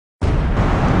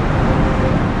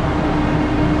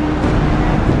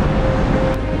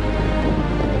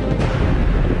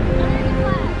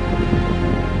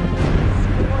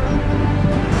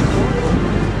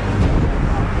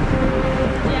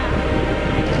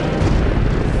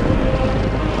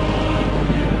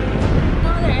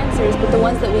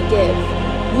ones that we give.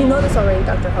 You know this already,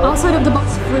 Dr. Ho. Outside of the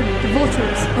box for the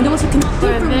vultures and the ones who cannot For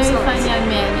think a for very themselves. fine young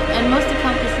man, and most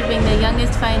accomplished for being the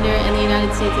youngest finder in the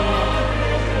United States of America.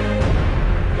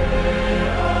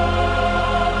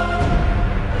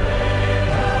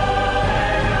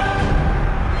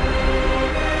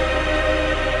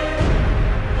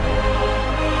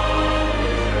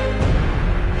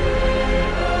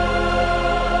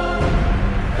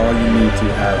 All you need to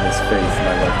have is faith,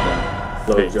 my loved one.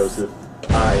 Hello, Joseph.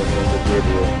 I am Angel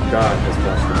Gabriel. God has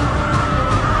watched me.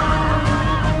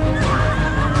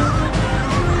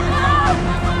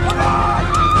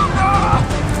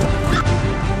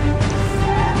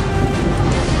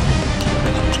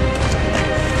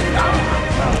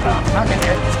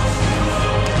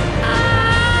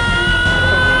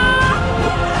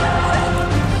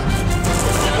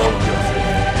 Hello, Joseph.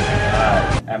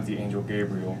 I am the Angel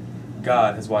Gabriel.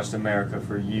 God has watched America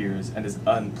for years and is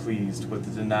unpleased with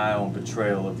the denial and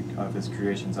betrayal of his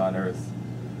creations on earth.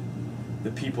 The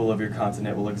people of your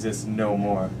continent will exist no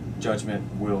more. Judgment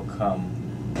will come.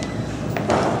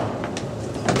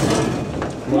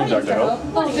 Good morning, Dr. Ho.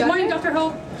 Oh, good morning, Dr.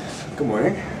 Ho. Good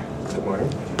morning. Good morning.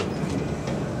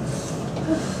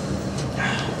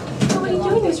 What are you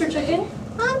doing, Mr. Chicken?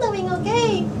 I'm doing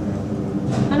okay.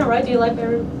 I know, right? Do you like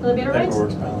elevator rides? That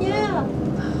works, pal. Yeah.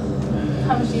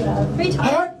 How much do you have? Pretty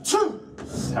tired.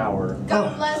 Tower.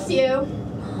 God bless you.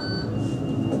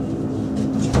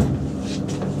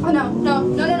 Oh no, no,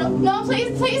 no, no, no, no,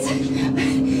 please, please. I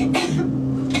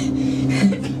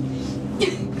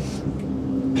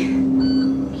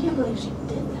can't believe she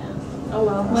did that. Oh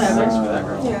well, whatever. Thanks for that,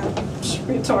 girl. Yeah,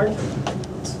 retard.